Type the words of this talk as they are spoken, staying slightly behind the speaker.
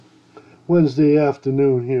Wednesday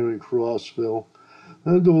afternoon here in Crossville.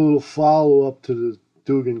 I'll do a little follow up to the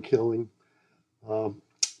Dugan killing. Um,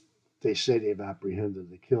 they say they've apprehended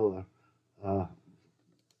the killer. Uh,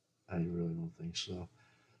 I really don't think so.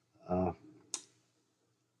 Uh,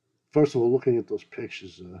 First of all, looking at those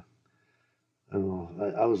pictures, I don't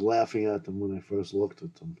know. I was laughing at them when I first looked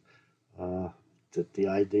at them. Uh, the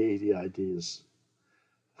ID is,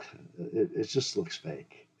 it just looks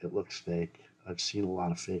fake. It looks fake. I've seen a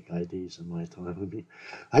lot of fake IDs in my time. I mean,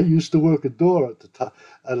 I used to work a door at the top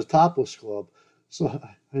at a topless club, so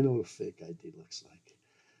I know what a fake ID looks like.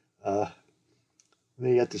 Uh,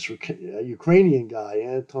 then you got this Ukrainian guy,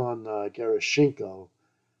 Anton Gerashenko.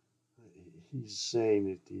 He's saying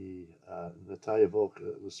that the Natalia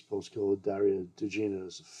Volka was supposed to kill Darya Dugina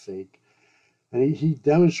is a fake. And he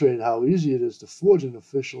demonstrated how easy it is to forge an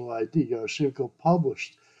official ID. Gerashenko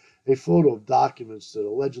published a photo of documents that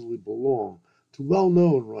allegedly belong to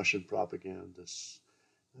well-known Russian propagandists.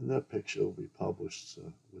 And that picture will be published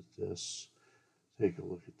with this. Take a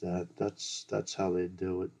look at that. That's how they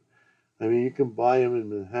do it. I mean, you can buy them in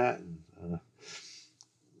Manhattan.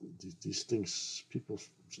 These things, people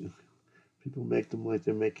make them like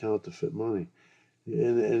they make counterfeit money,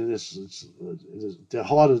 and they're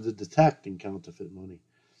harder to detect than counterfeit money.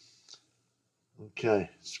 Okay,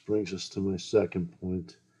 this brings us to my second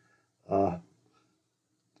point. Uh,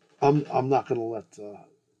 I'm not going to let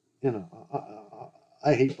you know.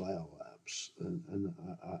 I hate biolabs, and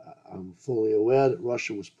I'm fully aware that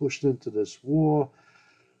Russia was pushed into this war,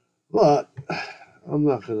 but I'm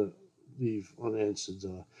not going to leave unanswered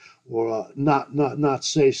or not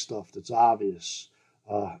say stuff that's obvious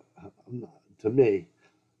to me.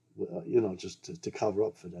 Just to cover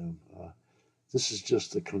up for them. This is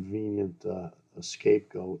just a convenient a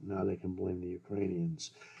scapegoat. Now they can blame the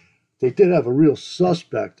Ukrainians. They did have a real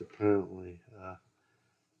suspect, apparently.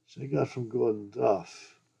 So they got from Gordon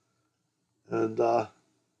Duff. And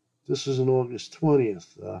this is on August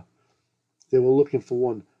 20th. They were looking for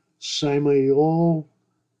one Samuel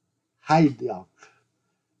Haidyak.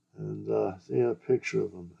 And they had a picture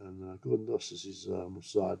of him. And Gordon Duff says he's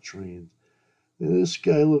Mossad trained. And this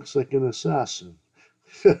guy looks like an assassin.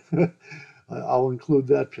 I'll include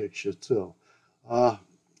that picture too. Uh,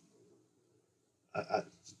 I,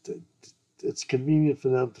 it's convenient for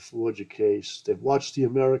them to forge a case. They've watched the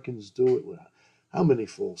Americans do it with how many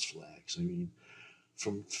false flags? I mean,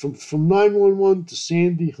 from 911 to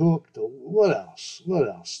Sandy Hook to what else? What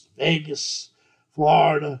else? Vegas,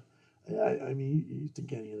 Florida. I mean, you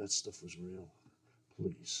think any of that stuff was real?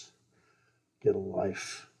 Please get a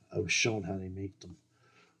life. I was shown how they make them.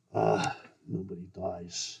 Uh, Nobody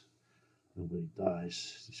dies. Nobody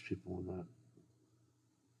dies. These people are not.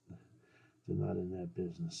 They're not in that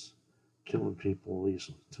business. Killing people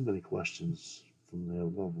leaves too many questions from their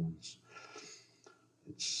loved ones.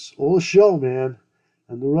 It's all a show, man.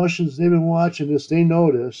 And the Russians, they've been watching this. They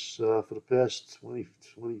know this for the past 20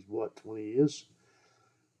 years?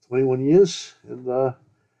 21 years? And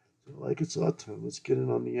like, it's our turn. Let's get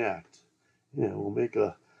in on the act. Yeah, we'll make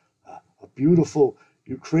a beautiful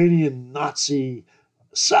Ukrainian Nazi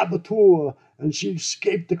saboteur, and she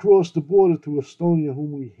escaped across the border to Estonia,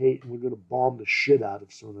 whom we hate, and we're going to bomb the shit out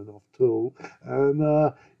of soon enough, too.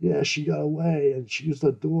 And yeah, she got away, and she used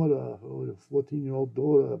her daughter, her 14-year-old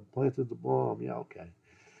daughter, planted the bomb. Yeah, okay.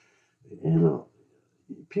 You know,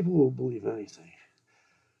 people will believe anything.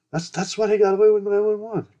 That's why they got away with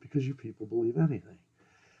 911, because you people believe anything.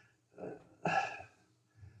 Uh,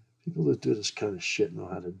 People that do this kind of shit know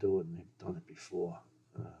how to do it, and they've done it before.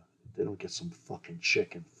 Uh, they don't get some fucking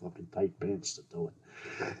chick in fucking tight pants to do it.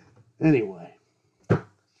 Anyway,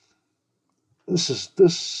 the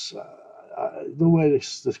way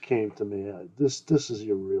this came to me. This is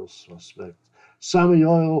your real suspect,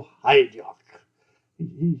 Samuel Haidyak.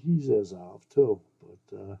 He's Azov too,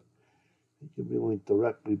 but he can be linked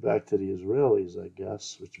directly back to the Israelis, I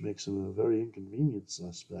guess, which makes him a very inconvenient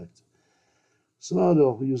suspect. So now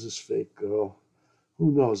they'll use this fake girl.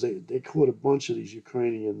 Who knows? They caught a bunch of these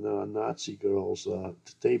Ukrainian Nazi girls the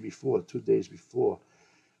day before, 2 days before.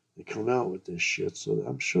 They come out with this shit. So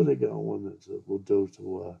I'm sure they got one that will do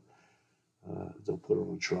to, they'll put her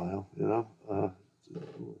on trial,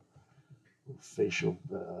 facial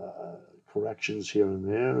corrections here and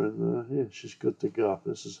there. And yeah, she's good to go.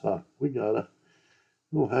 This is her. We got her.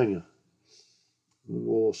 We'll hang her.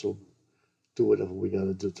 We'll also do whatever we got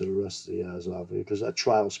to do to the rest of the Azov because that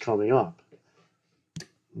trial's coming up.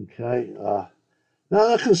 Okay. Now, I'm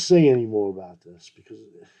not going to say any more about this because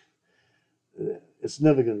it's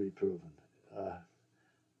never going to be proven.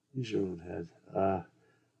 Use your own head.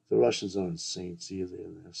 The Russians aren't saints either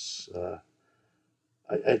in this.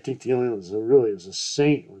 I think the only one that really was a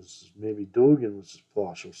saint was maybe Dugan was a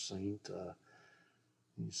partial saint.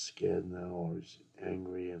 He's scared now, or he's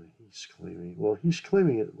angry, and he's claiming. Well, he's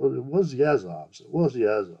claiming it. Well, it was the Azovs. It was the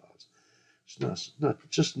Azovs.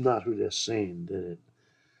 It's not who they're saying did it.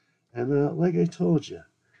 And like I told you,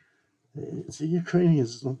 the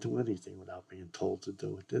Ukrainians don't do anything without being told to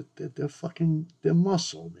do it. They're fucking they're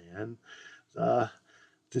muscle, man. Uh,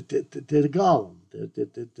 they're the golem.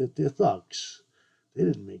 They're thugs. They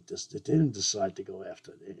didn't make this. They didn't decide to go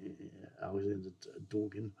after Alexander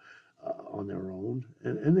Dugin on their own,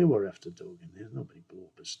 and they were after Dugin. Nobody blew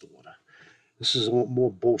up his daughter. This is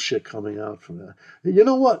more bullshit coming out from that. You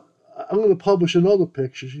know what? I'm going to publish another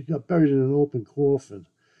picture. She got buried in an open coffin.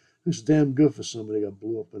 It's damn good for somebody that got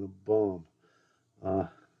blew up in a bomb.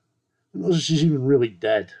 Unless she's even really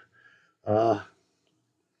dead. Uh,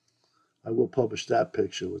 I will publish that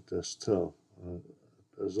picture with this too.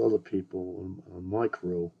 There's other people on my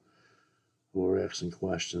crew who are asking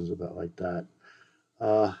questions about like that.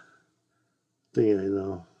 Uh, thing I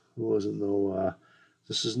know, it wasn't no.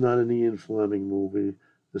 This is not an Ian Fleming movie.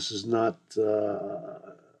 This is not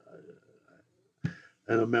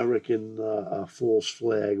an American false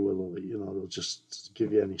flag where they'll just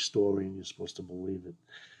give you any story and you're supposed to believe it.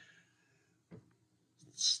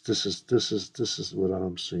 This is what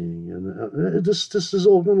I'm seeing, and this is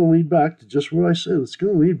all going to lead back to just what I said. It's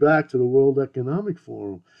going to lead back to the World Economic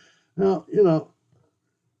Forum. Now,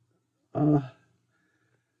 uh,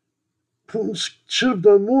 Putin should have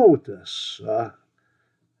done more with this.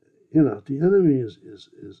 The enemy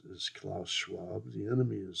is Klaus Schwab. The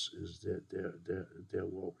enemy is their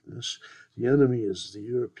wokeness. The enemy is the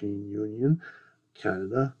European Union,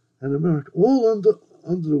 Canada, and America, all under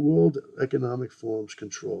the World Economic Forum's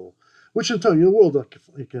control. Which I'm telling you, the World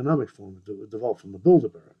Economic Forum developed from the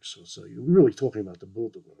Bilderbergs. So you're really talking about the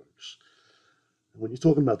Bilderbergs. And when you're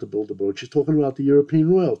talking about the Bilderbergs, you're talking about the European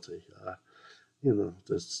royalty.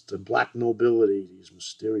 The black nobility, these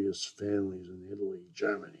mysterious families in Italy,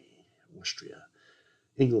 Germany, Austria,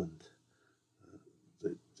 England.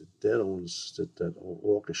 They're the ones that are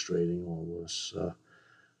orchestrating all this.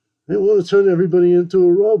 They want to turn everybody into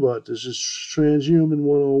a robot. This is transhuman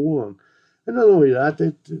 101. And not only that,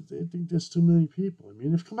 they think there's too many people. I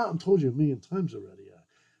mean, they've come out and told you a million times already.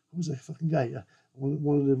 Who was that fucking guy?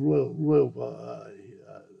 One of the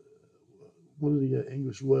one of the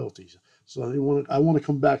English royalties. So I want to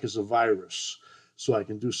come back as a virus so I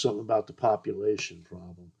can do something about the population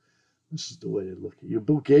problem. This is the way they look at you.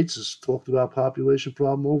 Bill Gates has talked about population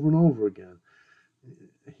problem over and over again.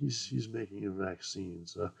 He's making your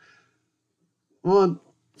vaccines. On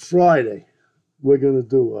Friday, we're going to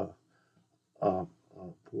do a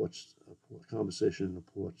conversation in the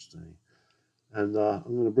porch thing. And I'm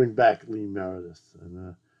going to bring back Lee Meredith.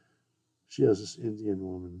 And she has this Indian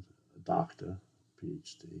woman, a doctor,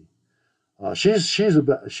 PhD. She's a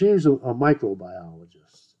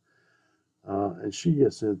microbiologist, and she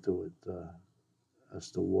gets into it as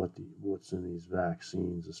to what's in these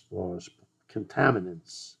vaccines as far as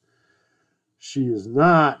contaminants. She is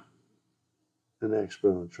not an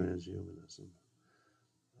expert on transhumanism.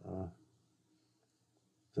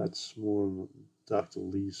 That's more Dr.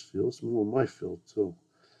 Lee's field. It's more my field too.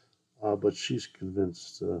 But she's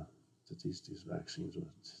convinced that these vaccines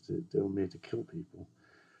they're made to kill people.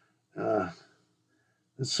 And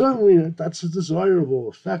certainly that's a desirable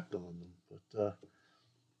effect on them. But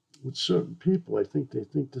with certain people, I think they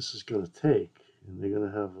think this is going to take, and they're going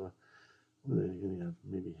to have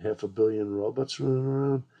maybe 500 million robots running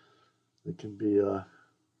around that can be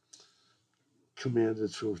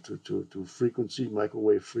commanded through frequency,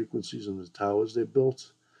 microwave frequencies in the towers they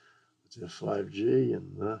built with their 5G.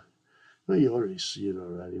 And well, you already see it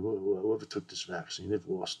already. Whoever took this vaccine, they've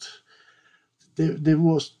lost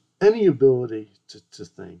any ability to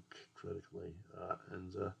think critically.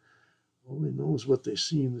 And all they know is what they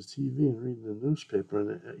see in the TV and read in the newspaper.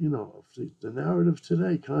 And, if the narrative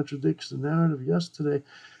today contradicts the narrative yesterday,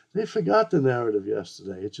 they forgot the narrative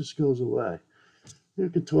yesterday. It just goes away. You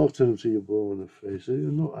can talk to them till you're blue in the face.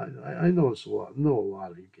 I notice a lot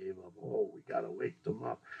of you gave up. Oh, we got to wake them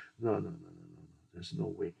up. No. There's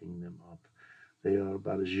no waking them up. They are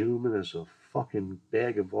about as human as a fucking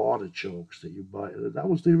bag of artichokes that you buy. That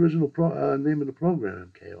was the original name of the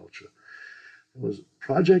program, MK Ultra. It was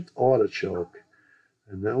Project Artichoke,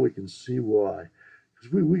 and now we can see why.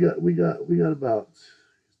 Because we got about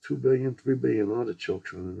 2 billion, 3 billion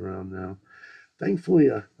artichokes running around now. Thankfully,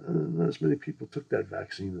 not as many people took that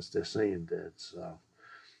vaccine as they're saying did. So,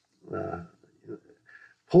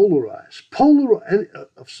 polarized.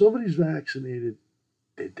 If somebody's vaccinated,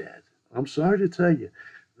 they're dead. I'm sorry to tell you.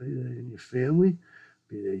 In your family,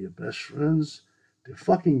 Be they your best friends. They're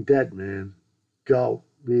fucking dead, man. Go.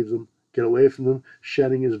 Leave them. Get away from them.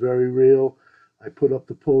 Shedding is very real. I put up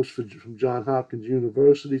the post from Johns Hopkins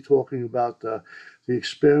University talking about the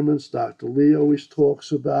experiments Dr. Lee always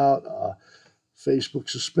talks about. Facebook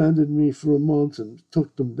suspended me for a month and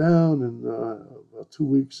took them down. And about 2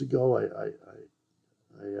 weeks ago, I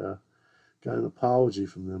got an apology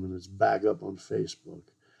from them, and it's back up on Facebook.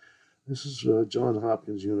 This is Johns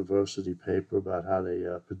Hopkins University paper about how they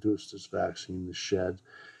produced this vaccine, the shed,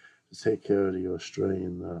 to take care of the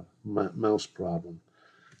Australian mouse problem.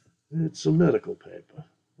 It's a medical paper.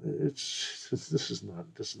 This is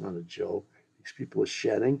not a joke. These people are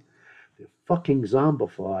shedding. They're fucking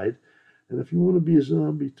zombified. And if you want to be a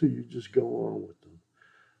zombie too, you just go on with them.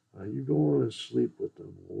 You go on and sleep with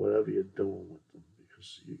them, or whatever you're doing with them,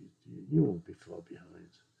 because you won't be far behind.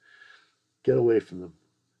 Get away from them.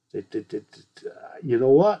 You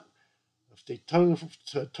know what? If they turn them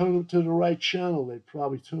to the right channel, they'd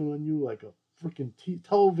probably turn on you like a freaking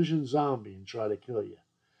television zombie and try to kill you.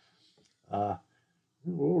 We're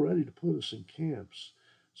all ready to put us in camps.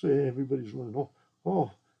 So yeah, everybody's running.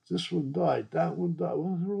 Oh, this one died, that one died.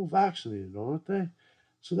 Well, they're all vaccinated, aren't they?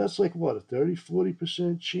 So that's like what, a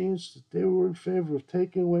 30-40% chance that they were in favor of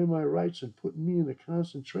taking away my rights and putting me in a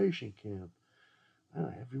concentration camp.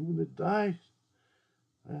 Everyone that died,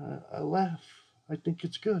 I laugh. I think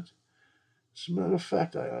it's good. As a matter of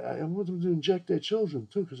fact, I want them to inject their children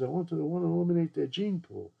too, because I want to eliminate their gene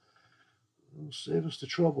pool. It'll save us the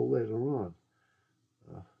trouble later on.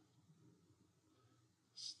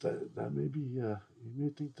 That may be. You may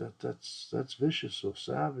think that's vicious or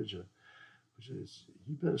savage, you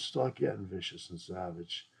better start getting vicious and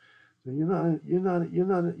savage. You're not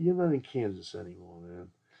in Kansas anymore,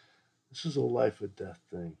 man. This is a life or death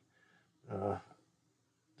thing.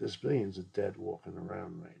 There's billions of dead walking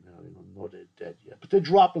around right now. They don't know they're dead yet, but they're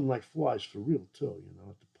dropping like flies for real too.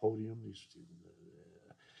 At the podium,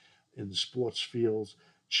 in the sports fields,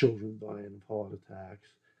 children dying of heart attacks.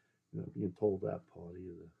 Being told that party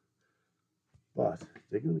of the. But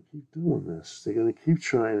they're going to keep doing this. They're going to keep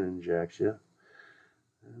trying to inject you.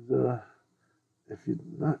 And if you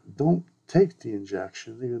don't take the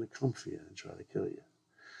injection, they're going to come for you and try to kill you.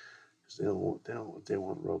 Because they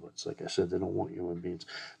want robots. Like I said, they don't want human beings.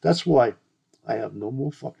 That's why I have no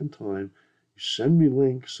more fucking time. You send me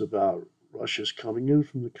links about Russia's coming in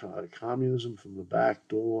from the communism from the back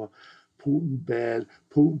door. Putin bad,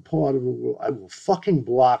 Putin part of the world. I will fucking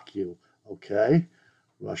block you, okay?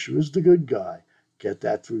 Russia is the good guy. Get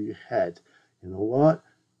that through your head. You know what?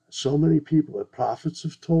 So many people, the prophets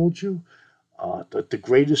have told you, that the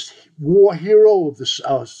greatest war hero of the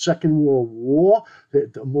Second World War,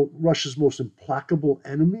 Russia's most implacable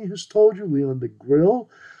enemy has told you, Leon the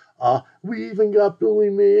Grill. We even got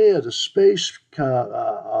Billy Mayer, the space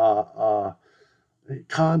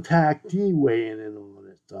contactee, weighing in on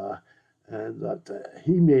it. And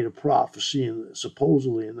he made a prophecy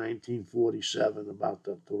supposedly in 1947 about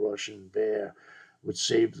the Russian bear would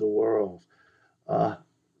save the world. They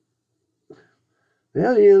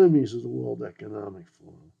are the enemies of the World Economic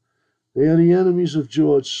Forum. They are the enemies of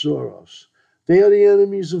George Soros. They are the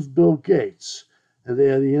enemies of Bill Gates. And they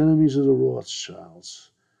are the enemies of the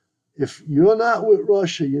Rothschilds. If you're not with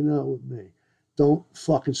Russia, you're not with me. Don't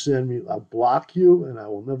fucking send me. I'll block you and I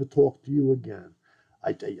will never talk to you again.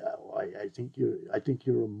 I think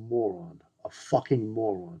you're a moron, a fucking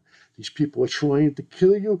moron. These people are trying to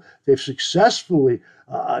kill you. They've successfully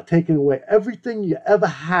taken away everything you ever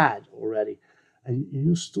had already. And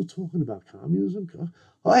you're still talking about communism?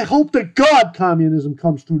 I hope to God communism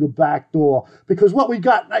comes through the back door, because what we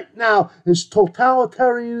got right now is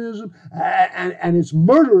totalitarianism, and it's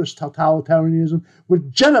murderous totalitarianism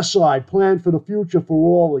with genocide planned for the future for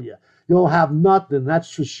all of you. You'll have nothing,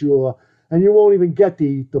 that's for sure. And you won't even get to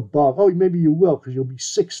eat the bug. Oh, maybe you will, because you'll be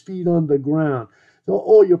 6 feet underground. So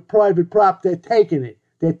all your private prop, they're taking it.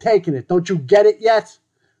 They're taking it. Don't you get it yet?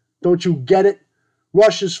 Don't you get it?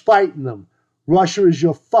 Russia's fighting them. Russia is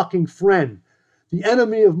your fucking friend. The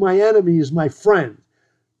enemy of my enemy is my friend.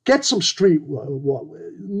 Get some street.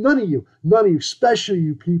 None of you, especially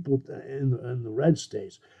you people in the red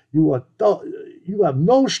states, you have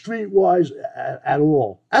no streetwise at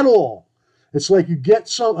all. At all. It's like you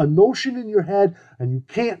get a notion in your head and you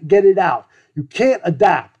can't get it out. You can't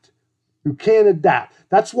adapt. You can't adapt.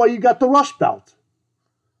 That's why you got the Rust Belt.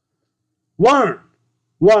 Learn.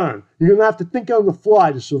 You're going to have to think on the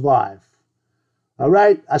fly to survive. All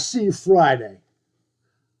right? I'll see you Friday.